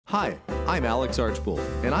Hi, I'm Alex Archbold,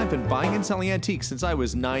 and I've been buying and selling antiques since I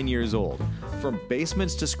was 9 years old. From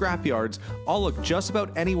basements to scrapyards, I'll look just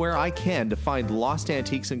about anywhere I can to find lost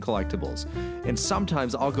antiques and collectibles. And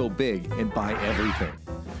sometimes I'll go big and buy everything.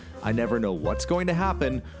 I never know what's going to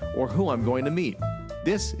happen or who I'm going to meet.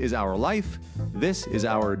 This is our life, this is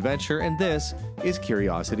our adventure, and this is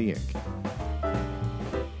Curiosity Inc.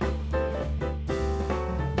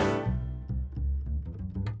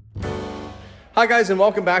 Hi guys, and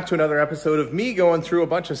welcome back to another episode of me going through a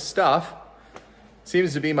bunch of stuff.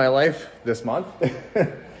 Seems to be my life this month.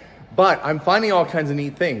 But I'm finding all kinds of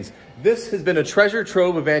neat things. This has been a treasure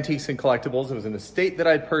trove of antiques and collectibles. It was an estate that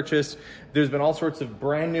I'd purchased. There's been all sorts of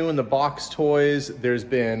brand new in the box toys. There's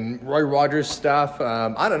been Roy Rogers stuff.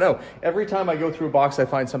 I don't know. Every time I go through a box, I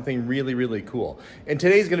find something really, really cool. And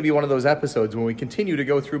today's gonna be one of those episodes when we continue to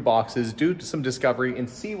go through boxes, do some discovery, and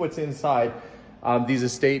see what's inside these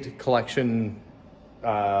estate collection.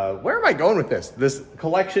 Where am I going with this? This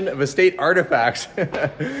collection of estate artifacts.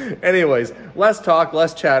 Anyways, less talk,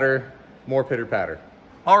 less chatter, more pitter patter.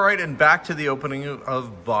 All right, and back to the opening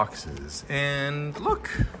of boxes. And look,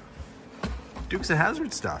 Dukes of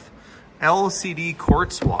Hazzard stuff. LCD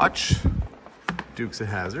quartz watch, Dukes of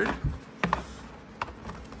Hazzard.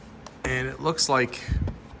 And it looks like,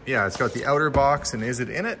 yeah, it's got the outer box, and is it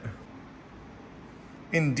in it?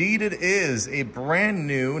 Indeed it is, a brand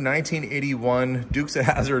new 1981 Dukes of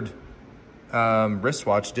Hazzard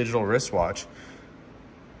wristwatch, digital wristwatch.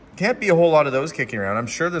 Can't be a whole lot of those kicking around. I'm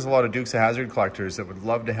sure there's a lot of Dukes of Hazzard collectors that would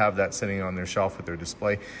love to have that sitting on their shelf with their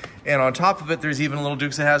display. And on top of it, there's even a little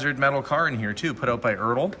Dukes of Hazzard metal car in here too, put out by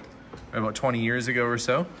Ertl about 20 years ago or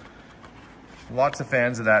so. Lots of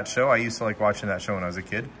fans of that show. I used to like watching that show when I was a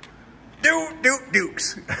kid.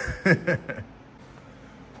 Dukes.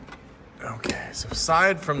 Okay, so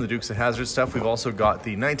aside from the Dukes of Hazzard stuff, we've also got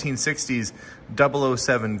the 1960s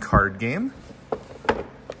 007 card game.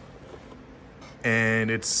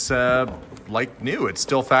 And it's like new, it's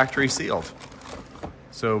still factory sealed.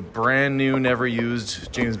 So brand new, never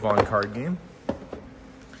used James Bond card game.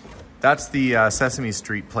 That's the Sesame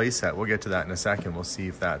Street playset. We'll get to that in a second. We'll see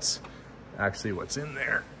if that's actually what's in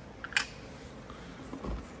there.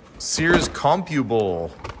 Sears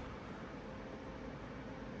CompuBowl.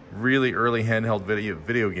 Really early handheld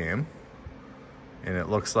video game, and it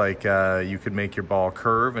looks like you could make your ball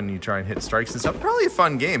curve and you try and hit strikes and stuff. Probably a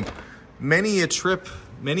fun game. Many a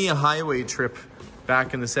highway trip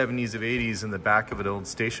back in the 70s or 80s in the back of an old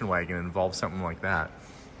station wagon involved something like that.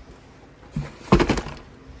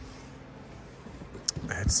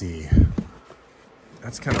 Let's see,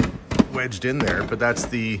 that's kind of wedged in there, but that's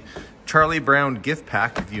the Charlie Brown gift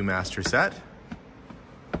pack Viewmaster set.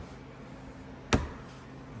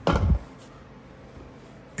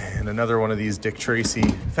 And another one of these Dick Tracy,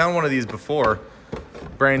 found one of these before,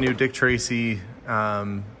 brand new Dick Tracy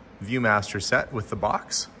Viewmaster set with the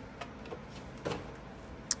box.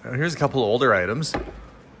 Here's a couple of older items.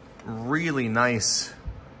 Really nice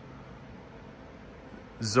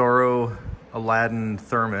Zorro Aladdin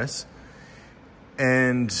thermos.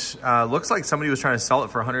 And looks like somebody was trying to sell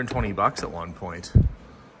it for 120 bucks at one point.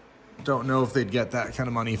 Don't know if they'd get that kind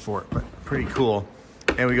of money for it, but pretty cool.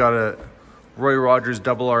 And we got a Roy Rogers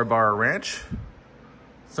Double R Bar Ranch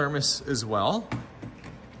thermos as well.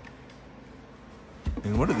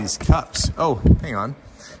 And what are these cups? Oh, hang on.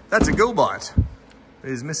 That's a GoBot.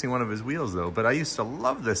 He's missing one of his wheels though, but I used to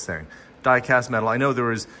love this thing. Die-cast metal. I know there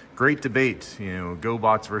was great debate, you know,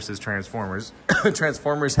 GoBots versus Transformers.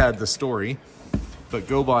 Transformers had the story, but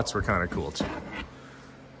GoBots were kind of cool too.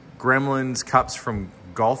 Gremlins cups from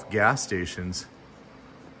Gulf gas stations.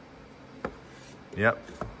 Yep.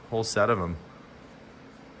 Whole set of them.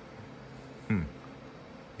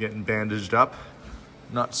 Getting bandaged up.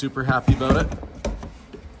 Not super happy about it.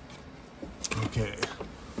 Okay.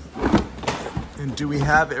 And do we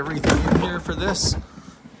have everything in here for this?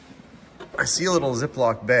 I see a little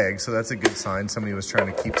Ziploc bag, so that's a good sign. Somebody was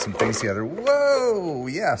trying to keep some things together. Whoa,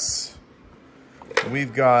 yes.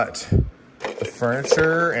 We've got the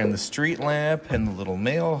furniture and the street lamp and the little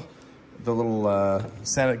mail, the little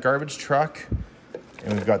Santa garbage truck.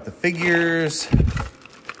 And we've got the figures,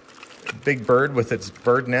 big bird with its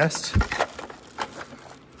bird nest.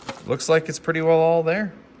 Looks like it's pretty well all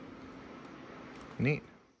there. Neat.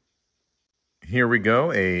 Here we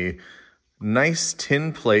go, a nice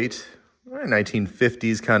tin plate,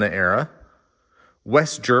 1950s kind of era.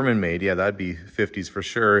 West German made, yeah, that'd be 50s for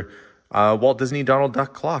sure. Walt Disney Donald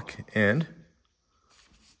Duck clock, and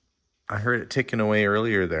I heard it ticking away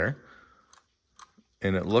earlier there.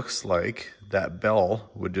 And it looks like that bell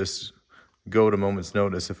would just go at a moment's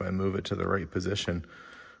notice if I move it to the right position.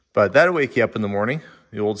 But that'll wake you up in the morning.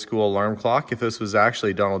 the old school alarm clock. If this was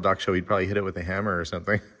actually a Donald Duck show, he'd probably hit it with a hammer or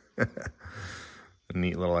something. A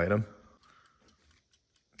neat little item.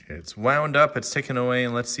 Okay, it's wound up, it's ticking away,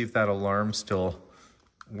 and let's see if that alarm still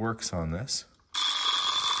works on this.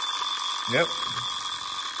 Yep.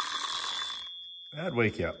 That'd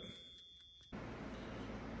wake you up.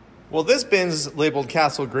 Well, this bin's labeled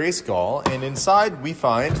Castle Grayskull, and inside we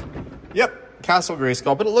find, yep, Castle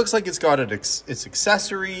Grayskull, but it looks like it's got its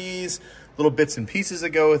accessories, little bits and pieces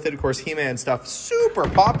that go with it. Of course, He-Man stuff, super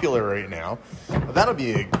popular right now. That'll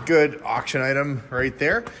be a good auction item right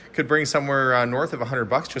there. Could bring somewhere north of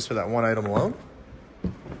 $100 just for that one item alone.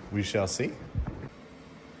 We shall see.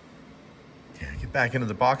 Yeah, get back into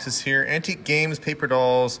the boxes here. Antique Games, Paper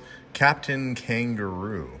Dolls, Captain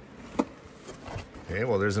Kangaroo. Okay,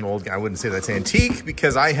 well, there's an old guy. I wouldn't say that's antique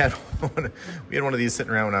because we had one of these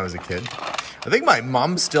sitting around when I was a kid. I think my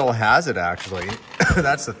mom still has it, actually.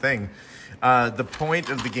 That's the thing. The point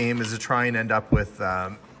of the game is to try and end up with,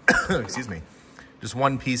 excuse me, just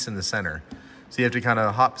one piece in the center. So you have to kind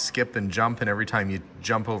of hop, skip, and jump, and every time you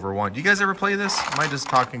jump over one. Do you guys ever play this? Am I just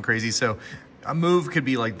talking crazy? So a move could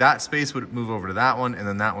be like that space would move over to that one, and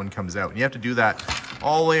then that one comes out. And you have to do that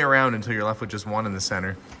all the way around until you're left with just one in the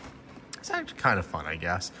center. It's actually kind of fun, I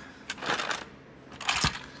guess.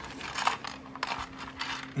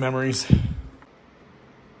 Memories.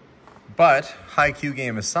 But, high Q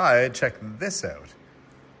game aside, check this out.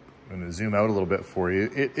 I'm going to zoom out a little bit for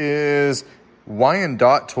you. It is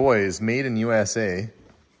Wyandotte Toys, made in USA.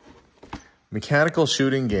 Mechanical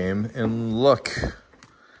shooting game, and look.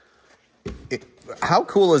 How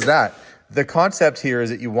cool is that? The concept here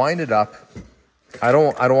is that you wind it up. I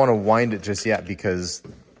don't want to wind it just yet because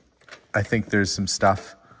I think there's some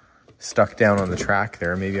stuff stuck down on the track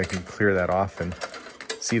there. Maybe I can clear that off and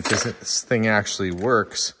see if this thing actually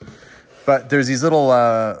works. But there's these little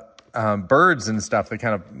birds and stuff that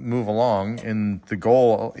kind of move along. And the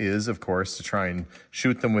goal is, of course, to try and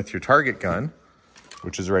shoot them with your target gun,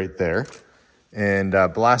 which is right there, and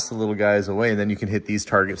blast the little guys away. And then you can hit these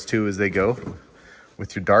targets too as they go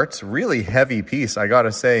with your darts. Really heavy piece. I got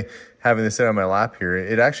to say, having this sit on my lap here,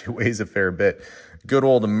 it actually weighs a fair bit. Good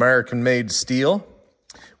old American-made steel.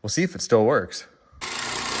 We'll see if it still works.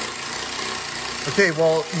 Okay,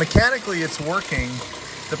 well, mechanically it's working.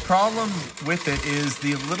 The problem with it is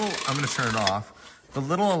the little, I'm going to turn it off. The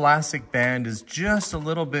little elastic band is just a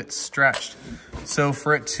little bit stretched. So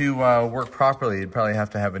for it to work properly, you'd probably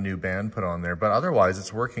have to have a new band put on there. But otherwise,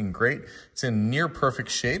 it's working great. It's in near perfect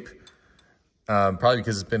shape. Probably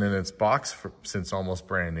because it's been in its box since almost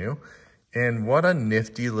brand new. And what a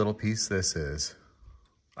nifty little piece this is.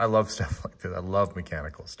 I love stuff like this. I love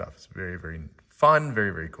mechanical stuff. It's very, very fun,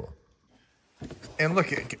 very, very cool. And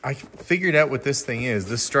look, I figured out what this thing is.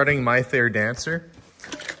 This strutting My Fair Dancer.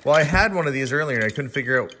 Well, I had one of these earlier and I couldn't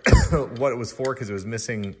figure out what it was for because it was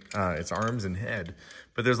missing its arms and head.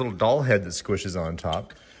 But there's a little doll head that squishes on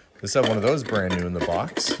top. This had one of those brand new in the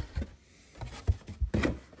box.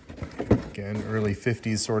 Again, early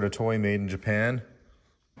 50s sort of toy made in Japan.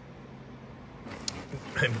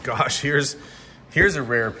 And gosh, here's a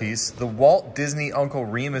rare piece. The Walt Disney Uncle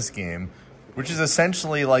Remus game, which is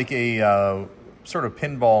essentially like a sort of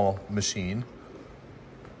pinball machine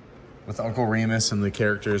with Uncle Remus and the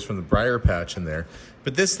characters from the Briar Patch in there.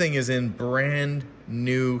 But this thing is in brand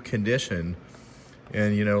new condition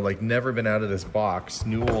and, you know, like never been out of this box,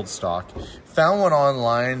 new old stock. Found one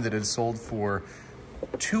online that had sold for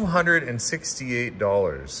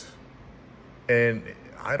 $268. And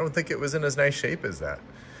I don't think it was in as nice shape as that.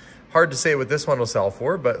 Hard to say what this one will sell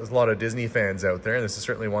for, but there's a lot of Disney fans out there, and this is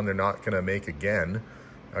certainly one they're not going to make again.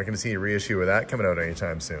 Not going to see a reissue of that coming out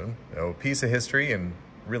anytime soon. A piece of history and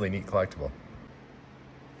really neat collectible.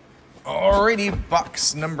 Alrighty,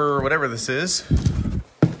 box number whatever this is.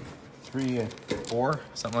 3, 4,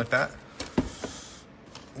 something like that.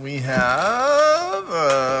 We have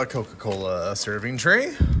a Coca-Cola serving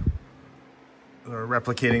tray.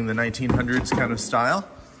 Replicating the 1900s kind of style.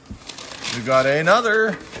 We've got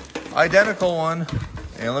another identical one.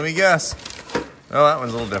 And let me guess. Oh, that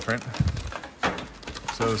one's a little different.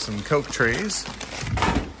 So some Coke trays.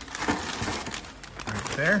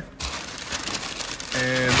 Right there.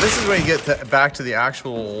 And this is when you get back to the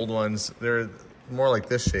actual old ones. They're more like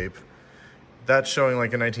this shape. That's showing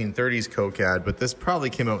like a 1930s Coke ad, but this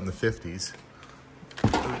probably came out in the 50s.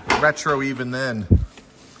 Retro even then.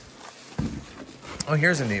 Oh,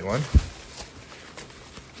 here's a neat one.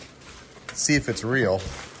 Let's see if it's real.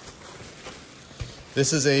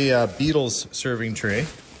 This is a Beatles serving tray.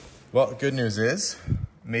 Well, good news is,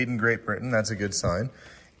 made in Great Britain, that's a good sign.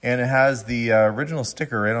 And it has the original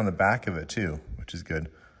sticker right on the back of it too, which is good.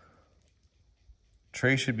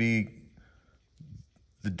 Tray should be,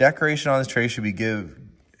 the decoration on this tray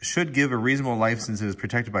should give a reasonable life since it is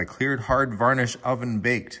protected by cleared hard varnish oven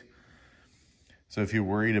baked. So if you're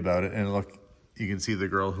worried about it, and look, you can see the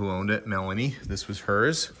girl who owned it, Melanie. This was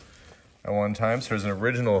hers at one time. So there's an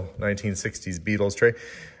original 1960s Beatles tray.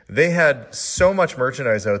 They had so much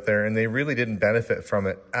merchandise out there and they really didn't benefit from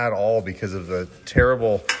it at all because of the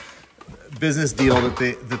terrible business deal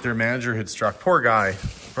that their manager had struck. Poor guy,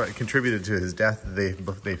 probably contributed to his death,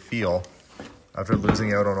 they feel, after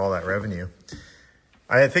losing out on all that revenue.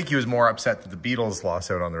 I think he was more upset that the Beatles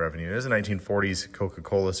lost out on the revenue. It is a 1940s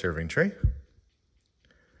Coca-Cola serving tray.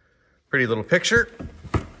 Pretty little picture.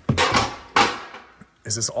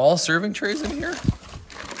 Is this all serving trays in here?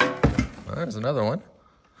 Oh, there's another one.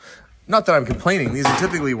 Not that I'm complaining. These are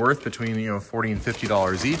typically worth between, $40 and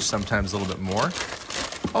 $50 each, sometimes a little bit more.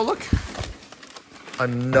 Oh, look.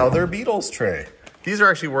 Another Beatles tray. These are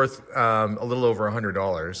actually worth a little over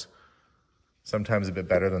 $100. Sometimes a bit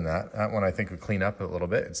better than that. That one I think would clean up a little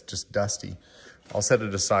bit. It's just dusty. I'll set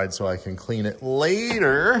it aside so I can clean it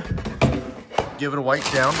later. Give it a wipe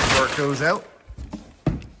down before it goes out.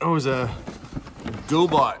 Oh, it's a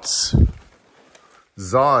GoBots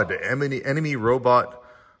Zod, enemy robot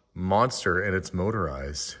monster, and it's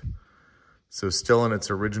motorized. So still in its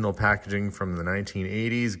original packaging from the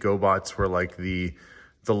 1980s, GoBots were like the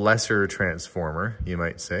lesser Transformer, you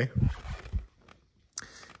might say.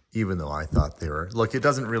 Even though I thought they were. Look, it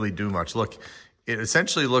doesn't really do much. Look, it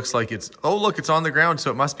essentially looks like it's, oh, look, it's on the ground,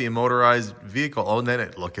 so it must be a motorized vehicle. Oh, and then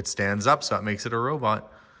it stands up, so it makes it a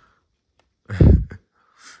robot.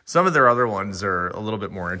 Some of their other ones are a little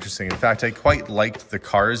bit more interesting. In fact, I quite liked the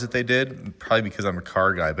cars that they did, probably because I'm a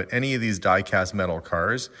car guy, but any of these die-cast metal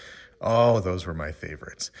cars, oh, those were my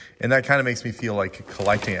favorites. And that kind of makes me feel like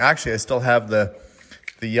collecting. Actually, I still have the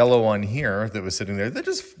yellow one here that was sitting there. They're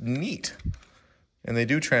just neat. And they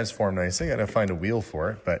do transform nicely. I gotta find a wheel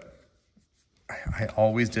for it, but I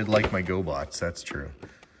always did like my GoBots, that's true.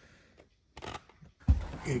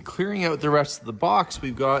 Okay, clearing out the rest of the box,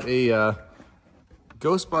 we've got a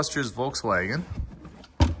Ghostbusters Volkswagen.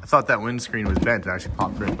 I thought that windscreen was bent. It actually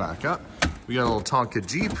popped right back up. We got a little Tonka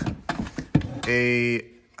Jeep, a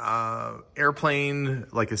airplane,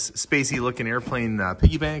 like a spacey looking airplane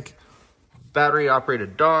piggy bank, battery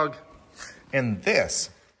operated dog, and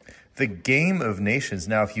this, the Game of Nations.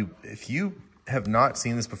 Now, if you have not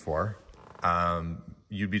seen this before,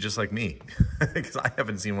 you'd be just like me, because I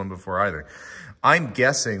haven't seen one before either. I'm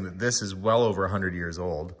guessing that this is well over 100 years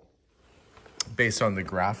old, based on the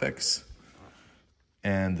graphics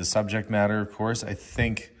and the subject matter, of course. I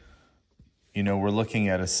think, we're looking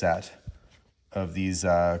at a set of these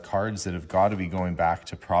cards that have got to be going back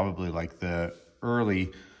to probably like the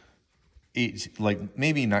early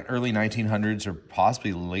 1900s or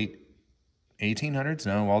possibly late 1800s.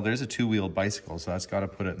 No, well, there's a two-wheeled bicycle, so that's got to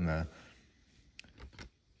put it in the...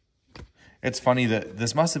 It's funny that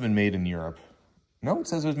this must have been made in Europe. No, it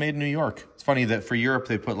says it was made in New York. It's funny that for Europe,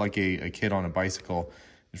 they put like a kid on a bicycle.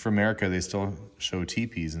 And for America, they still show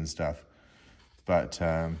teepees and stuff. But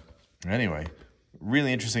anyway,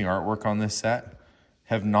 really interesting artwork on this set.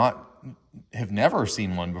 Have never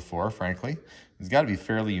seen one before, frankly. It's got to be a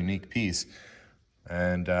fairly unique piece.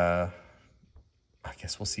 And I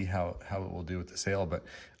guess we'll see how it will do with the sale. But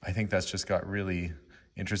I think that's just got really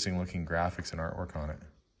interesting looking graphics and artwork on it.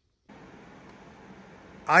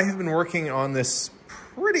 I have been working on this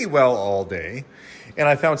pretty well all day, and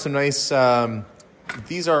I found some nice,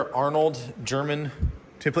 these are Arnold German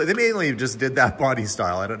template. They mainly just did that body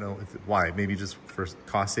style. I don't know why, maybe just for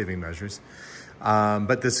cost-saving measures.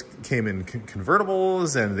 But this came in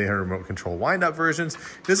convertibles, and they had remote control wind-up versions.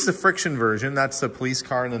 This is a friction version. That's the police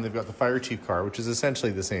car, and then they've got the fire chief car, which is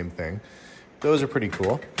essentially the same thing. Those are pretty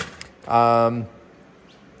cool. We're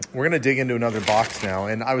going to dig into another box now,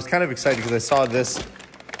 and I was kind of excited because I saw this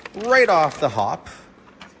right off the hop.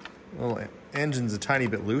 Well, engine's a tiny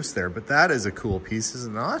bit loose there, but that is a cool piece, is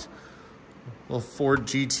it not? Little Ford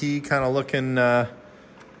GT kind of looking.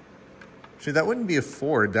 Actually, that wouldn't be a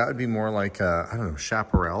Ford. That would be more like a, I don't know,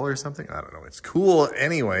 Chaparral or something. I don't know. It's cool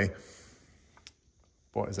anyway.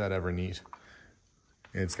 Boy, is that ever neat.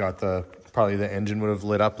 It's got probably the engine would have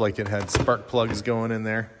lit up like it had spark plugs going in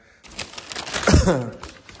there.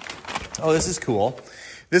 Oh, this is cool.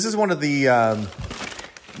 This is one of the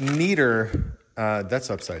neater, that's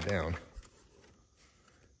upside down.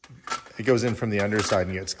 It goes in from the underside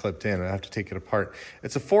and gets clipped in. I have to take it apart.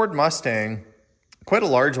 It's a Ford Mustang, quite a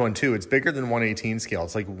large one too. It's bigger than 1/18 scale.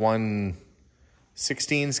 It's like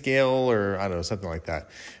 1/16 scale, or I don't know, something like that.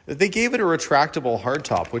 They gave it a retractable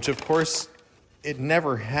hardtop, which of course it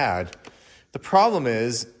never had. The problem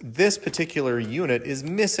is this particular unit is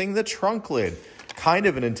missing the trunk lid, kind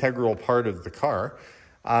of an integral part of the car.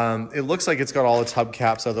 It looks like it's got all its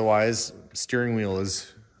hubcaps. Otherwise, steering wheel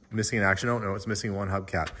is missing in action. Oh no, it's missing one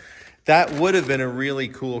hubcap. That would have been a really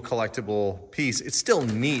cool collectible piece. It's still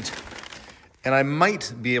neat. And I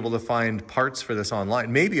might be able to find parts for this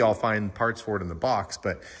online. Maybe I'll find parts for it in the box,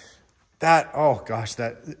 but that, oh gosh,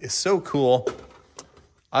 that is so cool.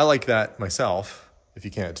 I like that myself, if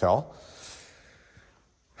you can't tell.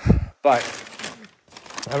 But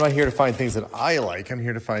I'm not here to find things that I like. I'm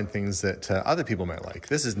here to find things that other people might like.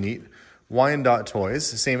 This is neat. Wyandotte Toys,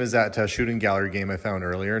 same as that shooting gallery game I found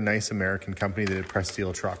earlier. Nice American company that did pressed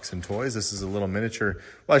steel trucks and toys. This is a little miniature,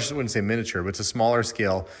 well, I just wouldn't say miniature, but it's a smaller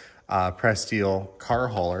scale pressed steel car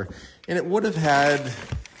hauler. And it would have had,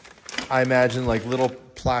 I imagine, like little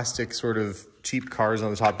plastic sort of cheap cars on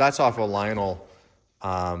the top. That's off a Lionel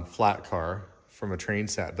flat car from a train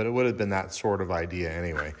set, but it would have been that sort of idea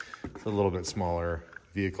anyway, for a little bit smaller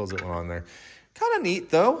vehicles that went on there. Kind of neat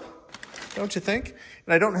though, don't you think?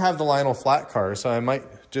 And I don't have the Lionel flat car, so I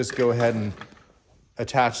might just go ahead and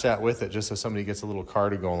attach that with it just so somebody gets a little car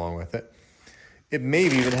to go along with it. It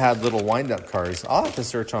maybe even had little wind-up cars. I'll have to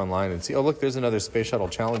search online and see. Oh, look, there's another Space Shuttle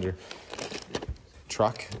Challenger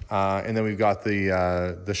truck. And then we've got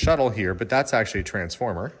the shuttle here, but that's actually a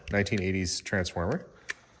Transformer, 1980s Transformer.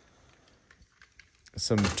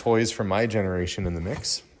 Some toys from my generation in the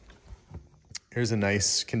mix. Here's a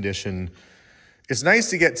nice condition. It's nice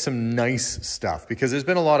to get some nice stuff because there's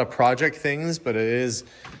been a lot of project things, but it is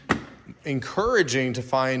encouraging to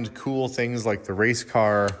find cool things like the race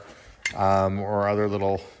car, or other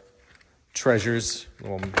little treasures,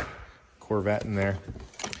 little Corvette in there,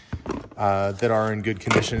 that are in good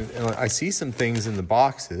condition. And I see some things in the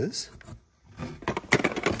boxes,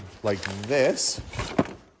 like this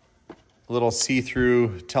little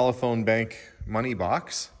see-through telephone bank money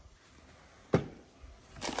box.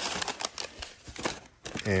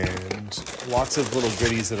 And lots of little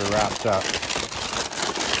goodies that are wrapped up.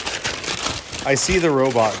 I see the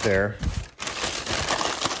robot there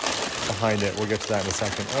behind it. We'll get to that in a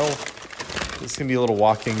second. Oh, this can be a little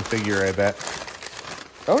walking figure, I bet.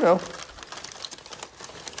 Oh no.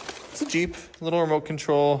 It's a Jeep, a little remote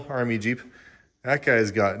control army Jeep. That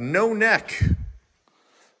guy's got no neck.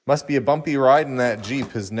 Must be a bumpy ride in that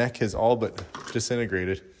Jeep. His neck has all but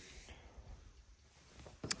disintegrated.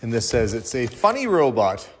 And this says it's a funny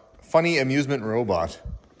robot, funny amusement robot.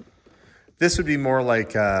 This would be more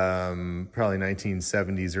like probably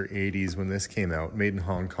 1970s or 80s when this came out, made in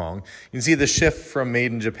Hong Kong. You can see the shift from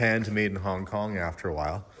made in Japan to made in Hong Kong after a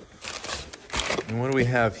while. And what do we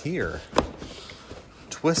have here?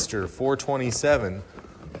 Twister 427.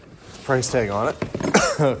 Price tag on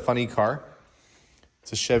it. Funny car.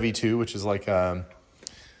 It's a Chevy 2, which is like a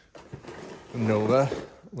Nova.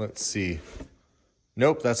 Let's see.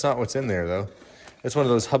 Nope, that's not what's in there though. It's one of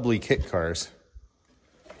those Hubley kit cars.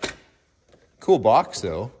 Cool box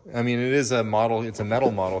though. I mean, it is a model, it's a metal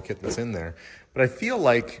model kit that's in there. But I feel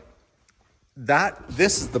like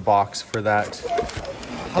this is the box for that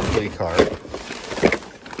Hubley car.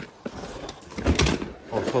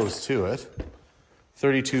 Or close to it.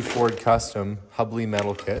 32 Ford Custom Hubley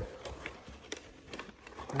metal kit.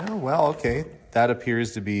 Oh, well, okay. That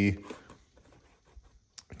appears to be,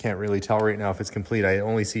 I can't really tell right now if it's complete. I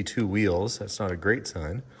only see 2 wheels. That's not a great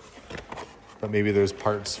sign. But maybe there's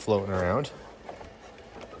parts floating around.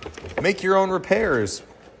 Make your own repairs.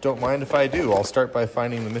 Don't mind if I do. I'll start by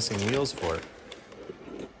finding the missing wheels for it.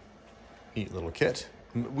 Neat little kit.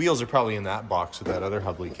 Wheels are probably in that box with that other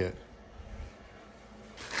Hubley kit.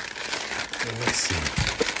 Okay, let's see.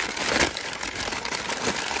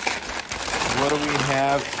 What do we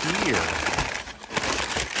have here?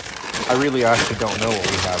 I really actually don't know what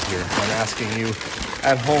we have here. I'm asking you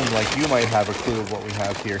at home like you might have a clue of what we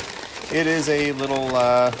have here. It is a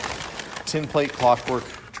little tin plate clockwork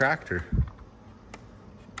tractor.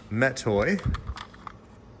 Metoy.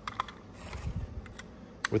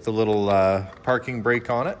 With the little parking brake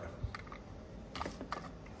on it.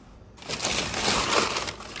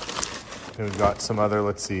 And we've got some other,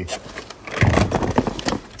 let's see,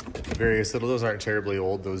 various little, those aren't terribly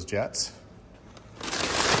old, those jets.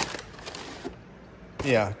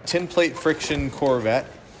 Yeah, tin plate friction Corvette.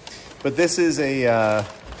 But this is a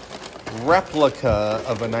replica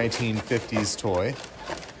of a 1950s toy.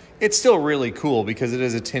 It's still really cool because it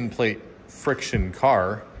is a tin plate friction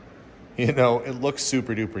car. You know, it looks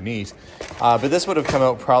super duper neat. But this would have come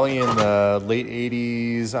out probably in the late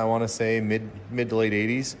 80s, I want to say, mid to late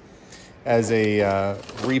 80s, as a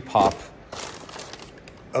repop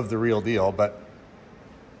of the real deal. But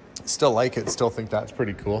still like it, still think that's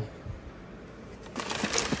pretty cool.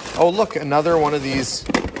 Oh, look, another one of these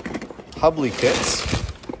Hubley kits.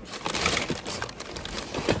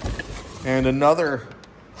 And another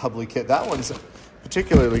Hubley kit. That one's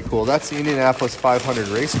particularly cool. That's the Indianapolis 500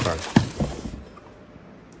 race car.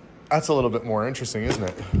 That's a little bit more interesting, isn't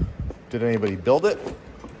it? Did anybody build it?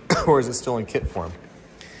 Or is it still in kit form?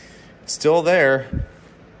 It's still there.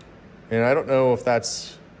 And I don't know if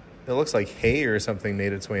that's... It looks like hay or something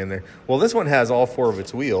made its way in there. Well, this one has all 4 of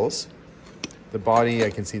its wheels. The body,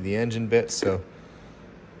 I can see the engine bits, so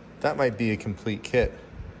that might be a complete kit.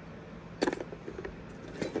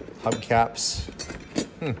 Hubcaps.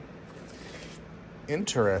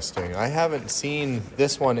 Interesting. I haven't seen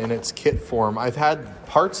this one in its kit form. I've had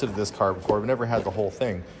parts of this car before. I've never had the whole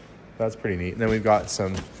thing. That's pretty neat. And then we've got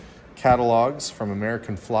some catalogs from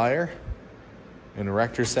American Flyer and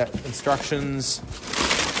erector set instructions.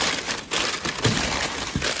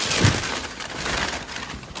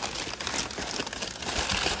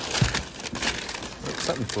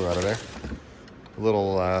 Something flew out of there. A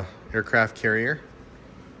little aircraft carrier.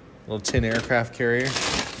 A little tin aircraft carrier.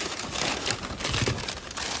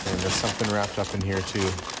 And there's something wrapped up in here too.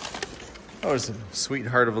 Oh, it's a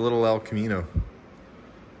sweetheart of a little El Camino.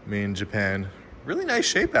 Made in Japan. Really nice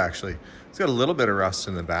shape, actually. It's got a little bit of rust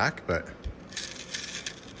in the back, but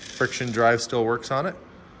friction drive still works on it.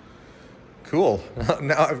 Cool.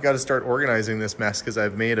 Now I've got to start organizing this mess because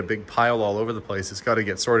I've made a big pile all over the place. It's got to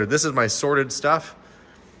get sorted. This is my sorted stuff,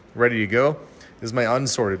 ready to go. This is my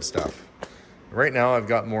unsorted stuff. Right now I've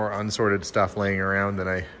got more unsorted stuff laying around than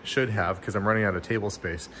I should have because I'm running out of table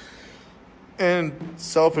space. And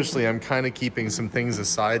selfishly, I'm kind of keeping some things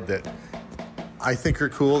aside that I think are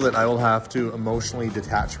cool that I will have to emotionally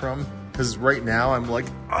detach from. Because right now I'm like,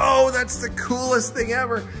 oh, that's the coolest thing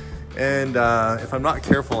ever. And if I'm not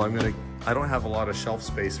careful, I don't have a lot of shelf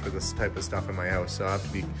space for this type of stuff in my house, so I have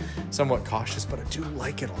to be somewhat cautious, but I do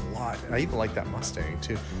like it a lot. I even like that Mustang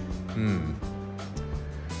too.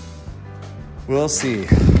 We'll see.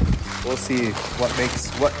 We'll see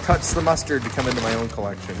what cuts the mustard to come into my own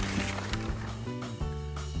collection.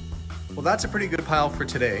 Well, that's a pretty good pile for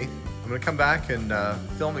today. I'm gonna come back and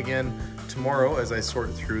film again tomorrow as I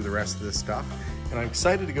sort through the rest of this stuff. And I'm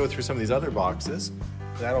excited to go through some of these other boxes.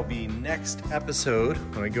 That'll be next episode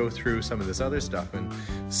when I go through some of this other stuff and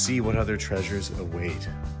see what other treasures await.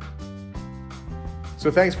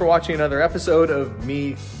 So thanks for watching another episode of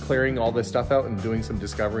me clearing all this stuff out and doing some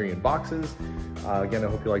discovery in boxes. Again, I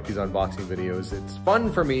hope you like these unboxing videos. It's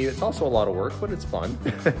fun for me. It's also a lot of work, but it's fun.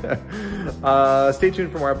 Stay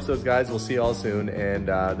tuned for more episodes, guys. We'll see you all soon. And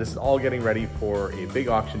this is all getting ready for a big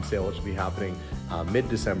auction sale, which will be happening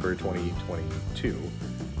mid-December 2022.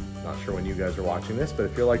 Not sure when you guys are watching this, but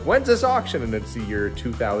if you're like, when's this auction? And it's the year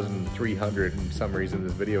 2300 and some reason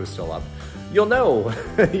this video is still up, you'll know.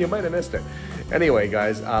 You might have missed it. Anyway,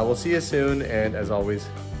 guys, we'll see you soon. And as always,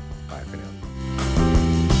 bye for now.